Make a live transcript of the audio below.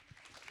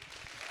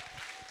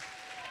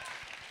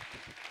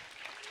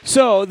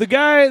So the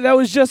guy that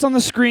was just on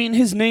the screen,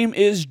 his name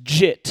is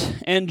Jit.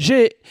 And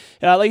Jit,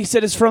 like he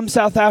said, is from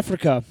South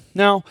Africa.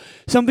 Now,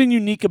 something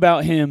unique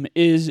about him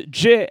is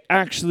Jit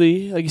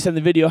actually, like you said in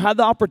the video, had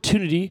the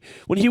opportunity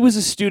when he was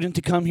a student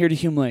to come here to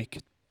Hume Lake.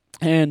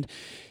 And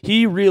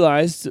he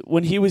realized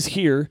when he was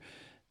here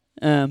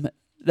that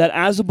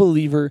as a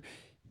believer,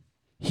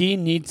 he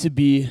needs to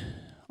be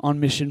on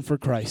mission for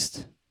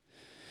Christ.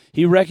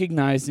 He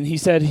recognized and he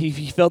said he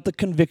felt the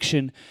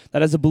conviction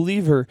that as a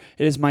believer,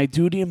 it is my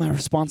duty and my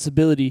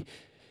responsibility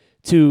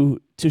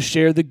to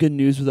share the good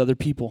news with other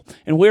people.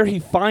 And where he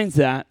finds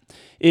that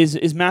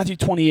is Matthew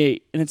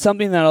 28. And it's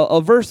something that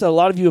a verse that a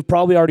lot of you have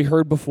probably already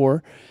heard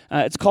before.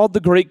 It's called the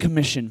Great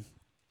Commission.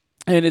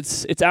 And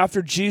it's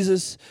after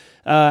Jesus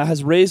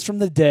has raised from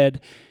the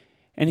dead,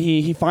 and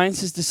he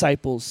finds his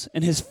disciples,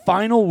 and his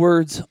final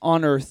words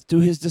on earth to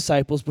his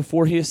disciples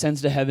before he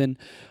ascends to heaven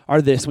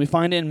are this. We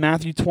find it in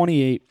Matthew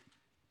 28,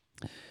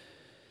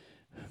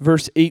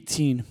 verse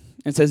 18.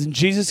 It says, "And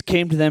Jesus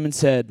came to them and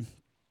said,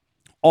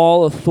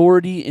 'All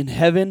authority in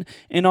heaven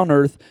and on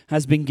earth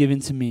has been given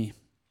to me.'"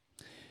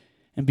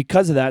 And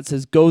because of that, it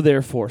says, "Go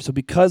therefore." So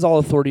because all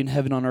authority in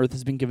heaven and on earth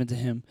has been given to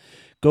him,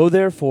 "Go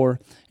therefore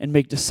and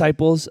make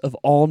disciples of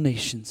all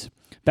nations,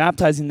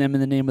 baptizing them in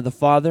the name of the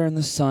Father and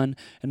the Son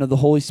and of the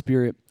Holy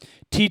Spirit,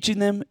 teaching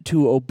them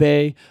to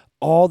obey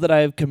all that I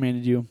have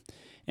commanded you.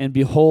 And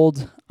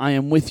behold, I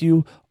am with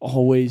you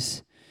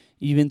always,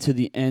 even to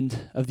the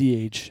end of the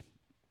age."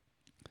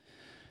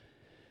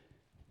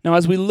 Now,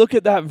 as we look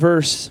at that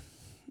verse,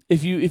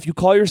 if you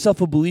call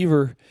yourself a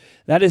believer,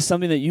 that is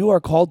something that you are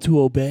called to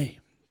obey.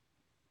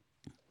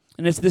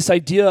 And it's this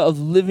idea of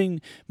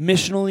living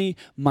missionally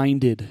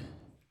minded.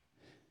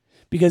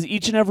 Because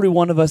each and every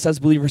one of us as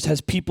believers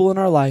has people in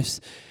our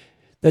lives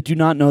that do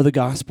not know the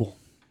gospel.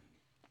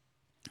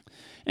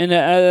 And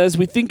as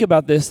we think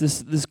about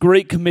this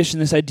great commission,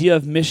 this idea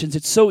of missions,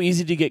 it's so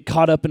easy to get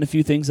caught up in a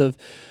few things of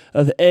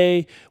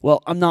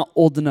well, I'm not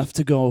old enough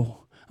to go.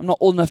 I'm not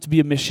old enough to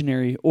be a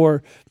missionary.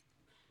 Or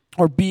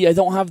B, I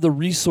don't have the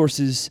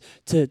resources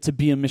to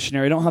be a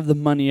missionary. I don't have the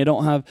money. I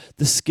don't have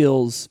the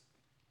skills.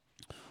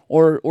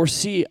 Or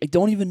C, I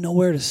don't even know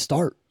where to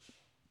start.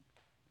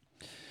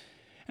 And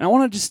I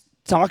want to just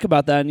talk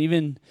about that and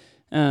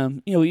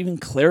even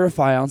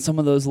clarify on some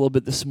of those a little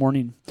bit this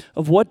morning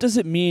of what does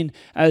it mean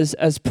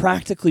as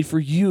practically for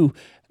you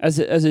as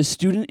a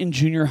student in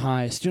junior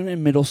high, a student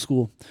in middle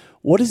school.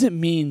 What does it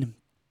mean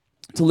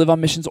to live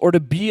on missions or to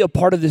be a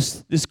part of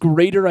this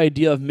greater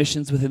idea of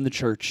missions within the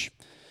church?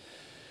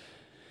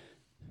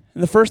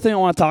 And the first thing I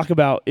want to talk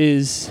about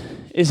is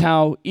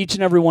how each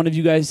and every one of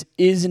you guys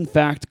is in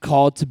fact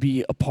called to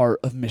be a part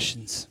of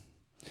missions.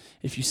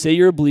 If you say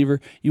you're a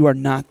believer, you are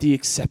not the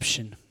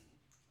exception.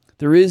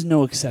 There is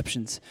no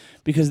exceptions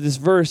because this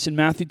verse in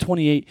Matthew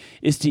 28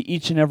 is to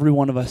each and every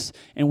one of us,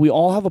 and we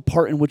all have a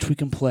part in which we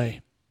can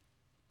play.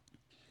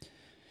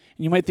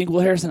 And you might think,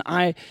 well, Harrison,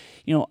 I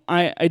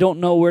don't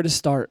know where to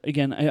start.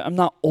 Again, I'm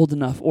not old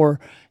enough, or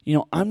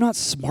I'm not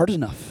smart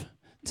enough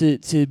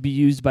to be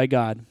used by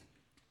God,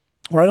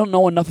 or I don't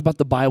know enough about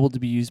the Bible to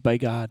be used by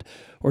God,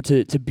 or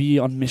to be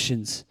on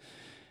missions.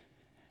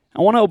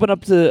 I want to open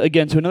up to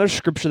another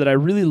scripture that I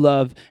really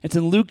love. It's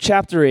in Luke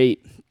chapter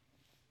 8.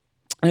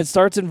 And it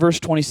starts in verse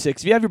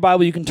 26. If you have your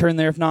Bible, you can turn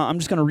there. If not, I'm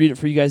just going to read it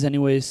for you guys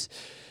anyways.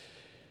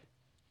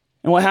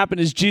 And what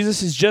happened is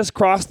Jesus has just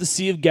crossed the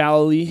Sea of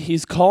Galilee.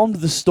 He's calmed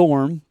the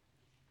storm.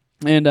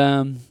 And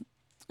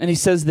he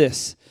says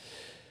this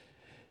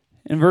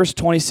in verse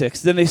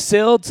 26. "Then they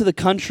sailed to the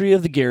country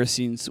of the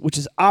Gerasenes, which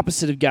is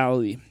opposite of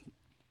Galilee.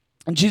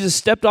 And Jesus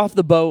stepped off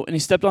the boat, and he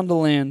stepped onto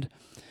land.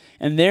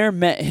 And there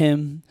met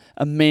him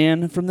a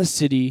man from the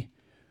city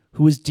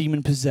who was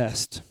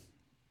demon-possessed.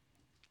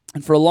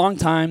 And for a long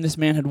time, this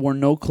man had worn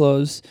no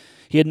clothes.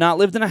 He had not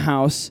lived in a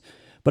house,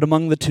 but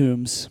among the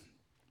tombs.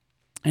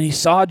 And he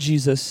saw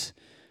Jesus.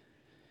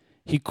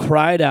 He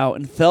cried out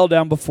and fell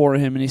down before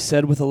him, and he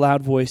said with a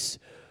loud voice,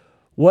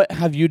 'What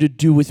have you to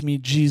do with me,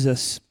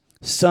 Jesus,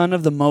 Son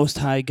of the Most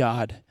High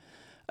God?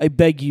 I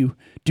beg you,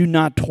 do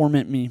not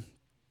torment me.'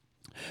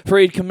 For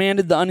he had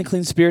commanded the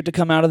unclean spirit to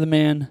come out of the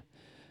man.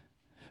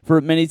 For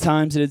many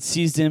times it had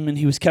seized him, and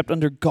he was kept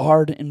under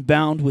guard and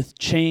bound with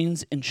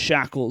chains and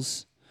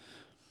shackles.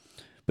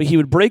 But he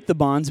would break the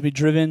bonds and be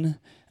driven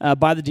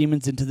by the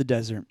demons into the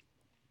desert.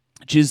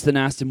 Jesus then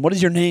asked him, 'What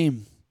is your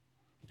name?'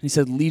 And he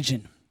said,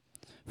 'Legion,'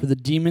 for the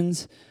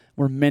demons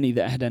were many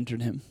that had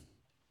entered him.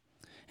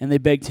 And they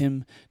begged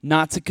him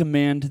not to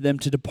command them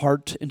to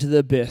depart into the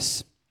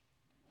abyss.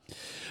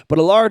 But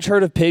a large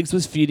herd of pigs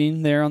was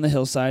feeding there on the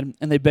hillside,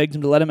 and they begged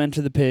him to let him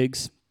enter the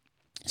pigs.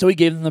 So he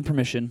gave them the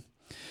permission.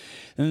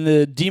 And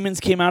the demons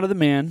came out of the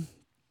man,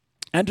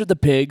 entered the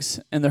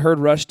pigs, and the herd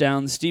rushed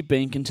down the steep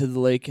bank into the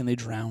lake, and they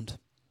drowned.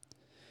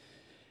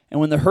 And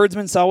when the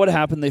herdsmen saw what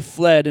happened, they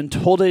fled and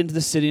told it into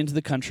the city, into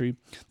the country.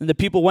 Then the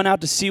people went out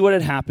to see what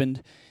had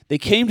happened. They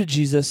came to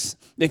Jesus.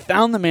 They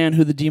found the man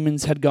who the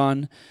demons had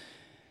gone,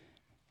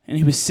 and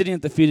he was sitting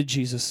at the feet of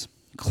Jesus,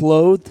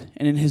 clothed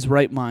and in his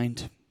right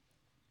mind.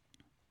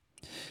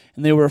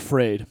 And they were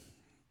afraid.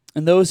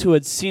 And those who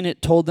had seen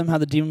it told them how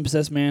the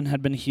demon-possessed man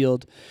had been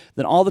healed.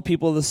 Then all the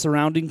people of the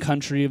surrounding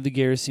country of the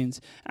Gerasenes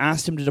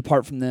asked him to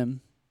depart from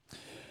them,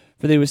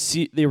 for they were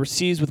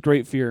seized with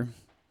great fear.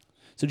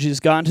 So Jesus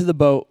got into the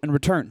boat and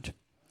returned.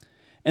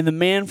 And the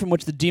man from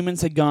which the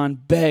demons had gone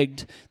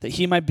begged that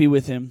he might be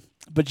with him,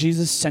 but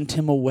Jesus sent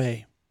him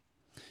away,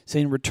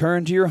 saying,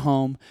 "Return to your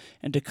home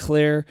and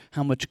declare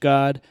how much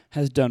God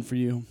has done for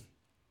you."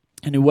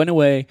 And he went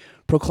away,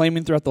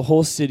 proclaiming throughout the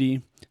whole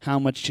city how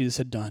much Jesus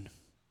had done.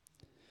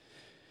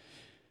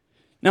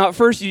 Now, at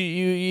first,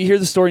 you hear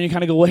the story and you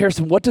kind of go, well,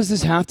 Harrison, what does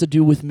this have to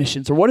do with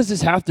missions? Or what does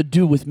this have to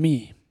do with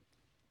me?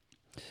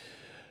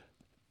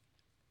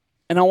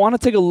 And I want to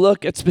take a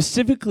look at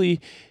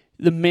specifically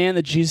the man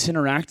that Jesus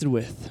interacted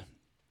with.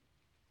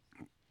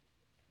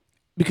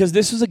 Because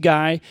this was a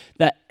guy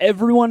that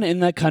everyone in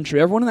that country,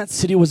 everyone in that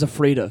city was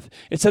afraid of.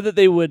 It said that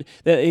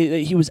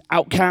that he was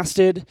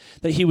outcasted,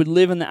 that he would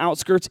live in the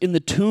outskirts, in the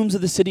tombs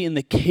of the city, in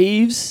the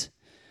caves.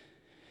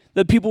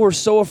 That people were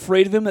so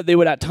afraid of him that they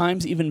would at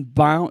times even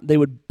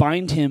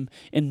bind him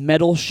in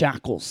metal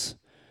shackles.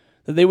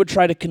 That they would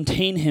try to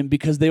contain him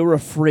because they were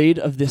afraid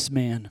of this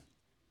man.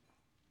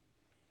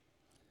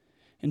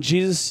 And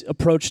Jesus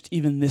approached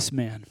even this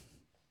man.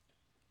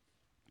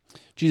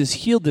 Jesus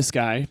healed this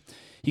guy.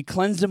 He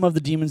cleansed him of the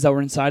demons that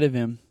were inside of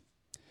him.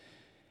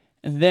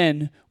 And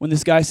then when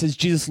this guy says,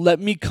 "Jesus, let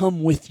me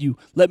come with you.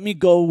 Let me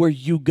go where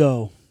you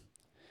go,"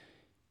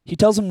 he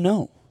tells him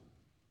no.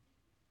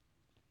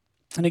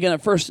 And again,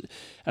 at first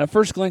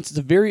glance, it's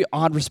a very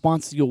odd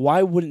response to go,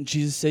 why wouldn't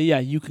Jesus say, "Yeah,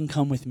 you can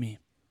come with me"?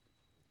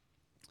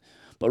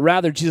 But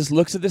rather, Jesus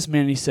looks at this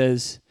man and he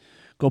says,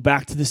 "Go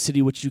back to the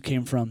city which you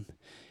came from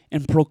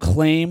and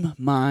proclaim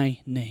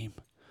my name.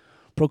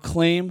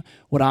 Proclaim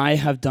what I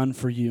have done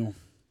for you."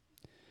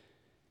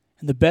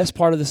 And the best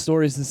part of the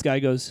story is this guy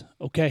goes,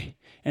 "Okay."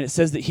 And it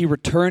says that he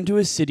returned to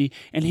his city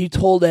and he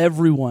told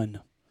everyone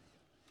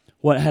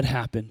what had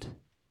happened.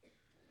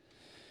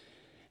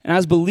 And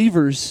as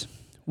believers,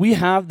 we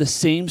have the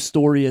same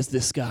story as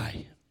this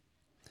guy.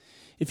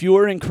 If you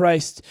are in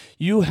Christ,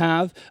 you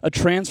have a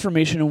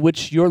transformation in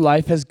which your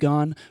life has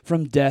gone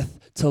from death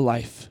to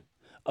life.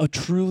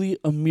 Truly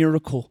a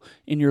miracle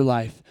in your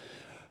life.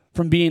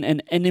 From being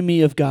an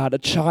enemy of God, a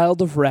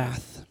child of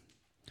wrath,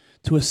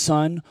 to a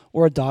son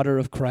or a daughter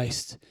of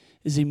Christ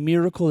is a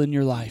miracle in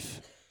your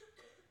life.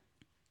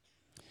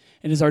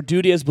 It is our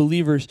duty as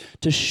believers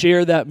to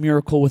share that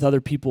miracle with other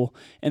people.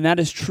 And that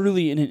is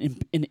truly an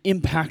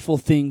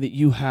impactful thing that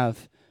you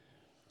have.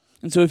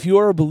 And so if you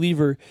are a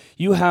believer,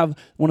 you have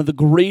one of the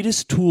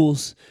greatest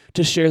tools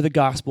to share the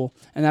gospel,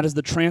 and that is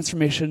the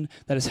transformation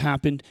that has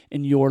happened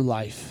in your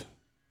life.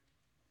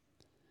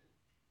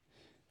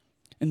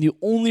 And the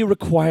only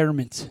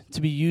requirement to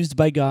be used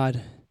by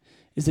God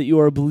is that you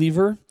are a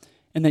believer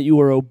and that you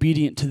are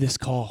obedient to this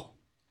call.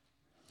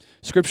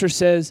 Scripture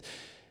says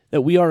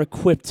that we are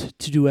equipped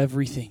to do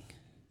everything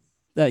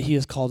that he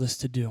has called us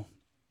to do.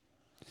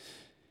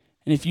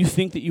 And if you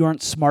think that you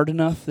aren't smart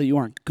enough, that you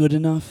aren't good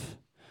enough,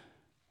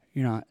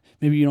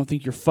 maybe you don't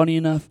think you're funny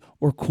enough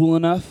or cool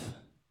enough,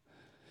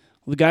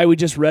 well, the guy we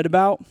just read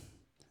about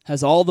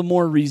has all the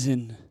more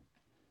reason.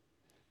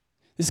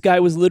 This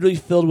guy was literally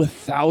filled with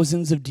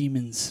thousands of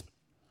demons.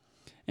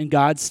 And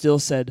God still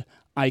said,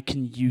 "I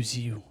can use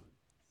you."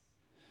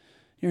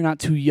 You're not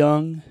too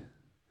young.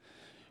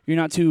 You're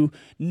not too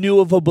new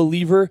of a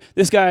believer.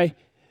 This guy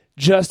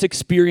just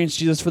experienced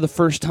Jesus for the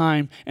first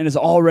time and is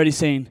already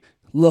saying,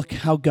 "Look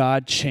how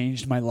God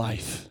changed my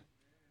life."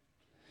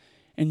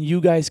 And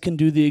you guys can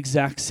do the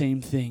exact same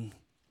thing.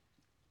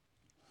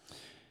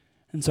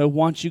 And so I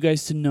want you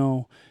guys to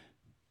know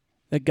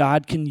that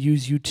God can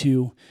use you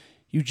too.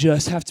 You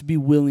just have to be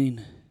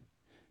willing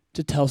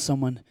to tell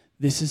someone,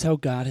 "This is how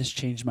God has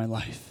changed my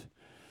life."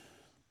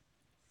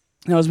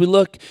 Now, as we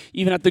look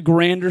even at the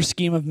grander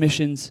scheme of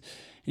missions,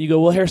 and you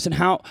go, "Well, Harrison,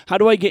 how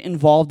do I get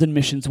involved in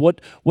missions?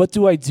 What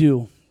do I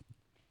do?"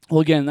 Well,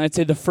 again, I'd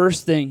say the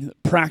first thing,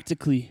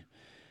 practically,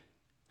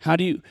 how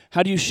do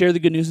you share the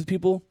good news with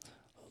people?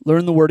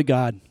 Learn the Word of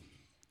God.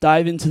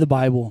 Dive into the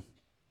Bible.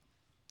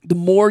 The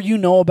more you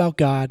know about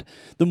God,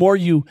 the more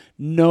you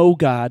know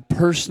God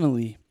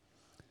personally,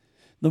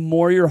 the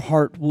more your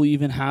heart will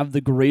even have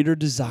the greater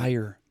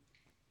desire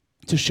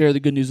to share the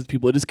good news with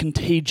people. It is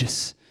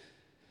contagious.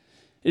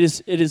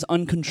 It is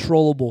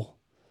uncontrollable.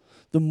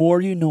 The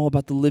more you know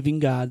about the living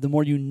God, the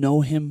more you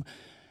know him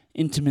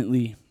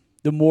intimately,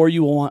 the more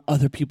you will want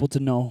other people to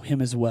know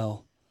him as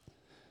well.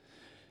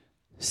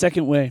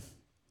 Second way,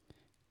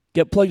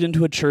 get plugged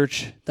into a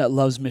church that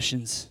loves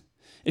missions.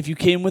 If you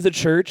came with a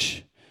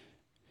church,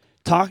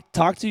 talk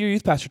to your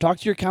youth pastor, talk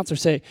to your counselor,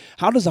 say,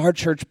 "How does our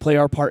church play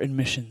our part in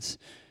missions?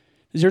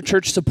 Is your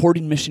church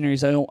supporting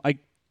missionaries?" I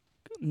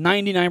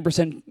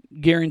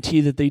 99% guarantee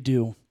that they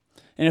do.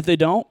 And if they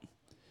don't,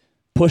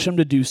 push them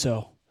to do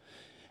so.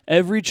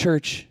 Every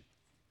church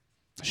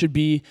should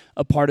be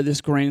a part of this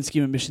grand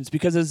scheme of missions,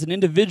 because as an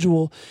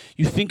individual,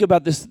 you think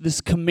about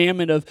this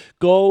commandment of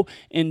go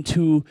and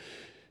to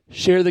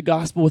share the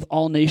gospel with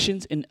all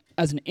nations, and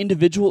as an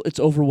individual, it's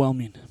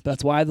overwhelming.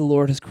 That's why the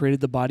Lord has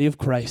created the body of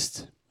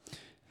Christ.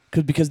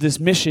 Because this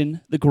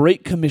mission, the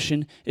Great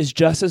Commission, is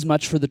just as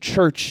much for the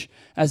church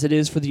as it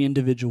is for the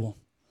individual.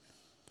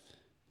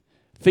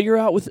 Figure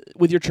out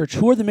with your church,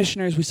 who are the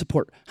missionaries we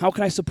support? How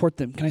can I support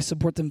them? Can I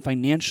support them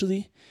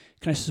financially?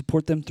 Can I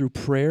support them through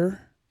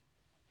prayer?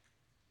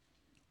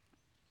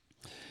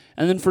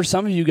 And then for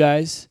some of you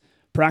guys,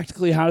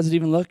 practically, how does it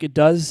even look? It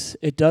does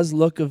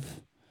look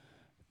of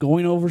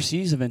going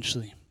overseas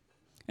eventually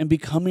and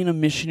becoming a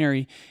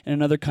missionary in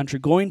another country,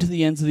 going to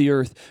the ends of the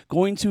earth,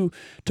 going to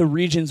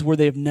regions where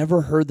they have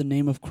never heard the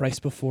name of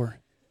Christ before.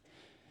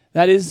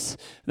 That is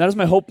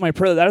my hope, my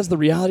prayer. That is the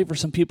reality for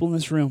some people in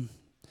this room.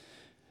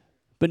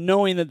 But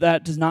knowing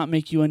that does not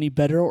make you any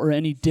better or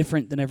any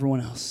different than everyone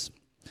else.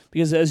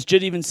 Because as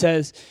Jid even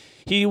says,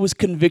 he was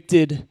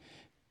convicted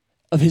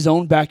of his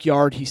own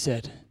backyard, he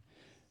said.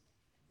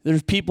 There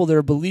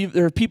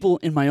are people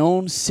in my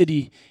own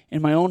city,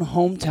 in my own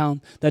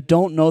hometown, that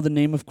don't know the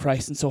name of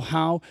Christ. And so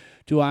how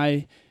do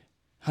I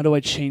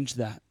change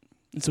that?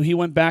 And so he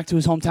went back to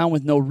his hometown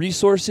with no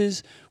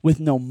resources, with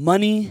no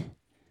money,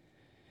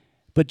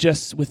 but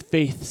just with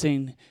faith,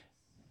 saying,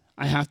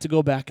 I have to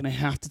go back and I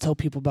have to tell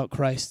people about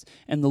Christ,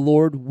 and the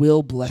Lord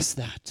will bless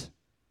that.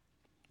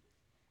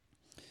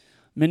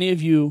 Many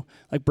of you,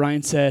 like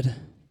Brian said,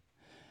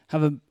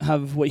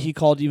 have what he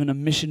called even a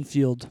mission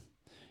field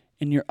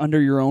under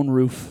your own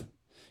roof.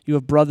 You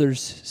have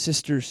brothers,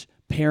 sisters,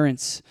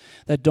 parents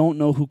that don't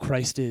know who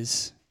Christ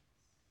is.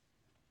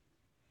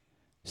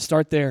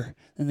 Start there.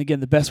 And again,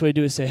 the best way to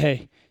do it is say,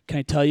 hey, can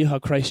I tell you how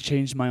Christ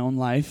changed my own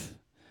life?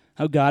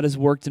 How God has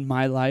worked in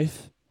my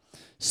life?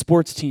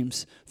 Sports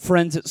teams,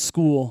 friends at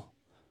school,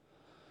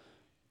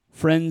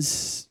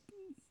 friends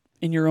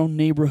in your own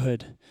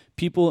neighborhood,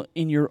 people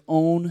in your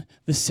own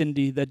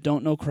vicinity that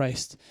don't know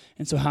Christ.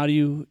 And so how do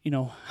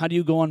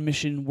you go on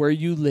mission where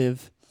you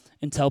live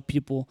and tell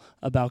people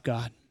about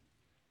God?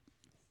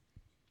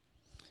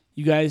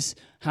 You guys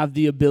have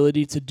the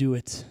ability to do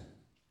it.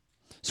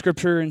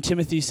 Scripture in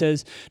Timothy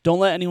says, don't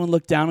let anyone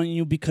look down on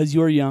you because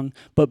you are young,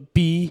 but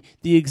be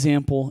the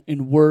example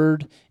in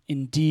word,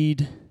 in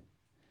deed.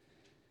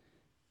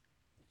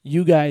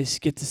 You guys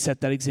get to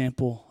set that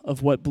example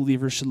of what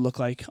believers should look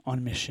like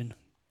on mission.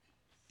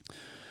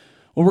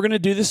 What we're going to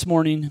do this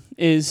morning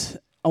is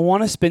I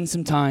want to spend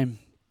some time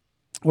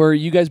where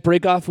you guys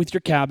break off with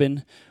your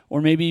cabin, or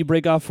maybe you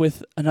break off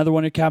with another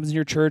one of your cabins in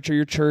your church, or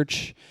your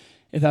church,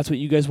 if that's what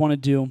you guys want to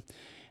do.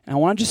 And I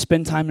want to just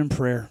spend time in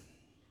prayer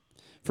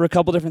for a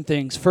couple different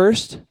things.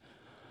 First,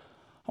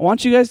 I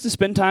want you guys to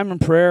spend time in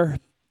prayer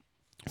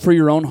for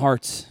your own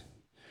hearts,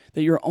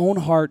 that your own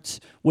hearts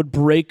would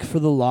break for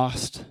the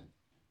lost.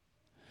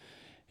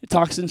 It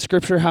talks in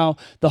Scripture how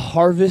the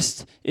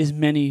harvest is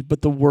many,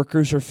 but the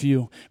workers are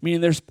few.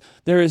 Meaning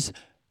there is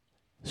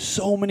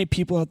so many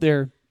people out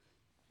there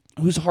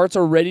whose hearts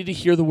are ready to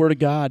hear the word of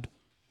God,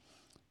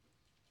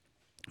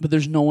 but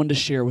there's no one to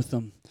share with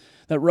them.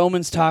 That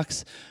Romans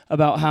talks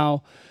about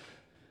how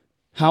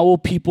will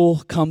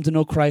people come to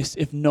know Christ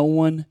if no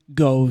one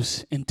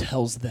goes and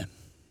tells them?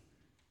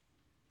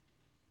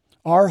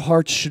 Our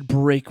hearts should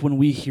break when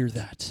we hear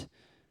that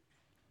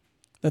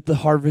the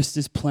harvest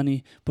is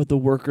plenty, but the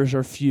workers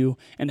are few.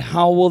 And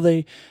how will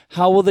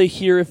they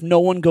hear if no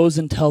one goes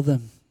and tell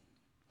them?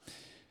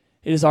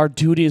 It is our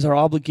duty, is our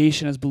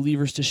obligation as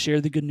believers to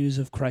share the good news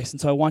of Christ. And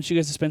so I want you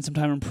guys to spend some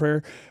time in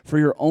prayer for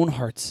your own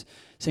hearts,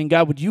 saying,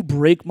 God, would you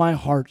break my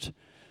heart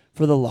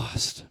for the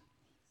lost?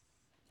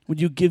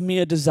 Would you give me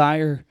a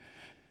desire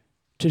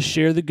to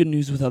share the good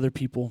news with other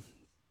people?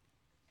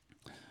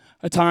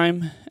 A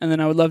time, and then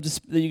I would love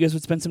that you guys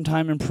would spend some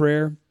time in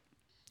prayer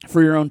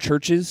for your own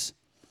churches,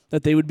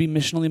 that they would be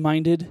missionally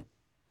minded.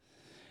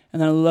 And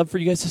then I'd love for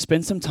you guys to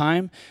spend some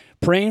time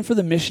praying for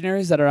the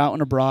missionaries that are out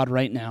and abroad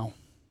right now.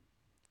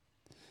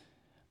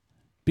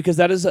 Because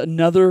that is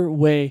another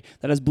way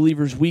that as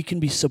believers we can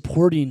be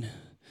supporting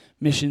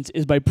missions,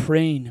 is by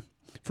praying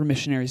for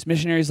missionaries.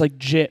 Missionaries like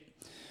Jit,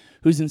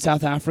 who's in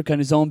South Africa in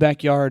his own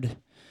backyard.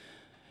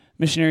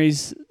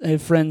 Missionaries, I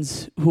have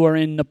friends who are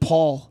in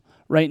Nepal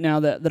right now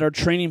that are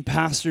training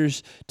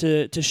pastors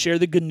to share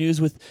the good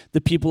news with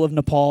the people of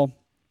Nepal.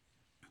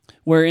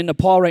 Where in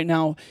Nepal right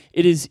now,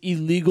 it is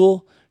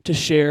illegal to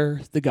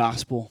share the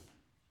gospel.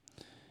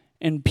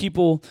 And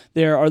people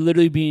there are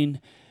literally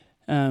being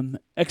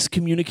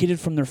excommunicated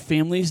from their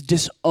families,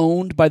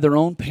 disowned by their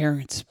own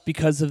parents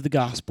because of the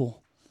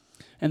gospel.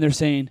 And they're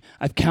saying,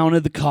 I've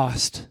counted the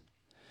cost.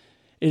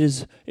 It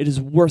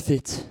is worth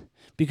it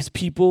because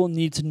people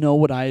need to know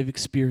what I have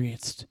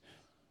experienced.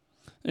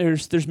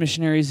 There's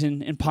missionaries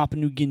in Papua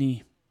New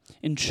Guinea,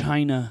 in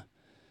China,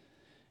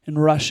 in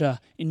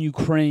Russia, in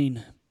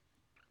Ukraine,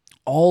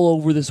 all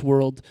over this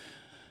world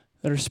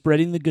that are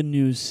spreading the good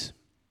news.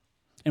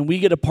 And we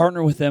get to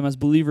partner with them as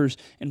believers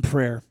in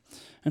prayer.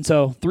 And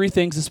so 3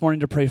 things this morning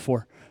to pray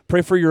for.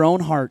 Pray for your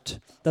own heart,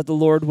 that the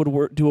Lord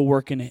would do a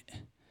work in it.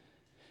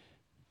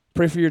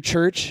 Pray for your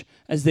church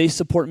as they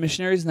support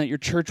missionaries, and that your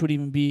church would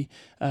even be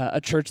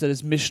a church that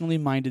is missionally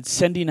minded,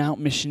 sending out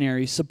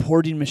missionaries,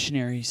 supporting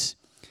missionaries.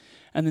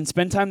 And then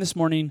spend time this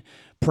morning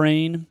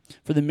praying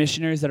for the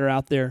missionaries that are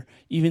out there,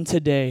 even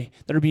today,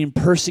 that are being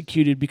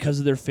persecuted because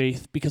of their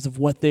faith, because of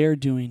what they are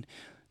doing,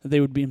 that they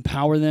would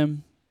empower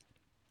them,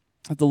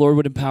 that the Lord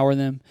would empower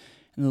them,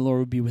 and the Lord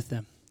would be with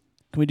them.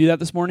 Can we do that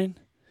this morning?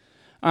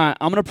 All right,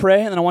 I'm going to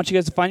pray, and then I want you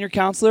guys to find your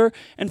counselor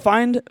and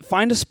find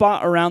a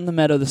spot around the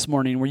meadow this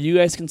morning where you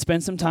guys can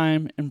spend some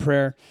time in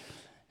prayer,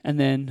 and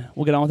then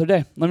we'll get on with our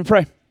day. Let me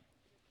pray.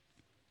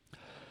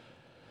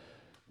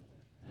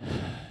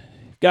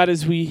 God,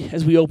 as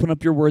we open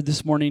up your word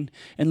this morning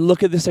and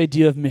look at this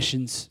idea of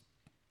missions,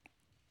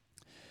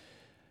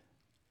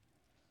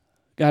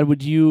 God,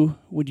 would you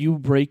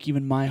break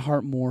even my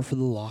heart more for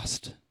the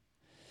lost?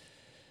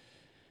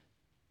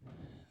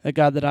 That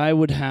God, that I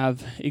would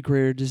have a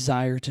greater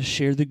desire to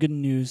share the good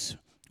news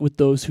with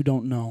those who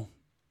don't know.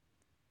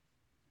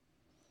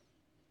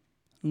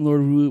 And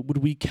Lord, would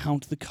we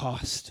count the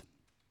cost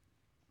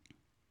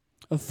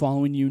of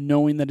following you,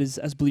 knowing that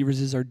as believers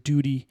is our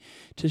duty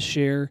to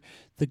share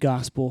the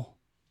gospel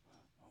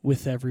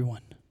with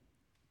everyone.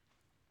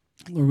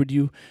 Lord, would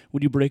you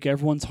break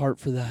everyone's heart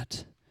for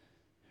that,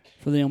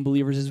 for the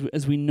unbelievers,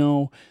 as we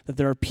know that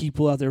there are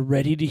people out there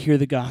ready to hear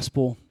the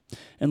gospel.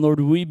 And Lord,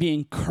 would we be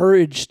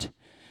encouraged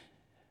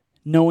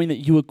knowing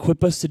that you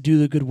equip us to do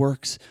the good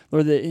works.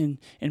 Lord, that in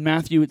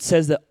Matthew it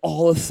says that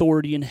all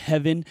authority in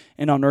heaven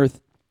and on earth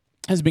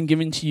has been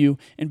given to you,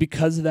 and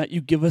because of that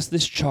you give us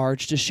this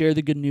charge to share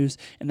the good news,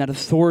 and that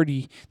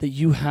authority that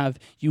you have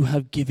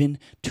given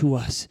to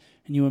us,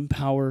 and you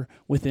empower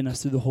within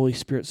us through the Holy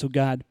Spirit. So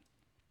God,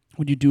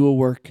 would you do a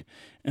work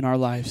in our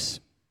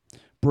lives?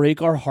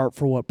 Break our heart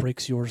for what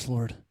breaks yours,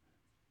 Lord.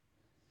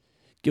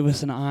 Give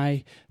us an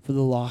eye for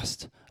the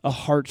lost, a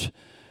heart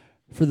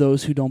for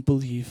those who don't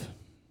believe.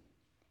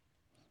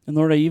 And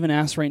Lord, I even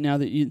ask right now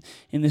that you,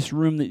 in this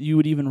room, that you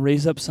would even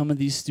raise up some of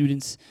these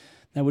students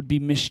that would be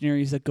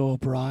missionaries that go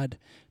abroad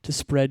to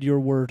spread your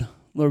word.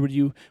 Lord, would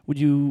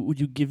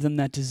you give them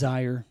that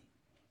desire?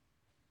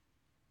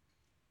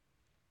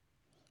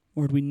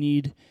 Lord, we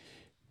need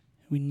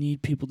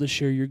people to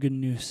share your good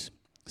news.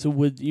 So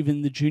would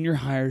even the junior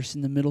hires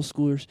and the middle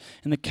schoolers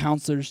and the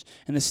counselors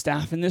and the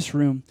staff in this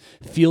room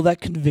feel that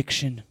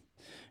conviction?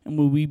 And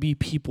will we be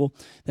people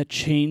that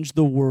change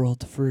the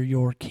world for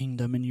your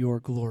kingdom and your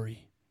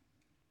glory?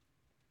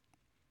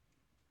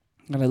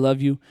 God, I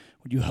love you.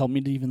 Would you help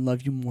me to even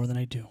love you more than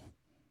I do?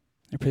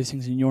 I pray these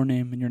things in your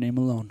name and your name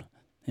alone.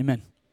 Amen.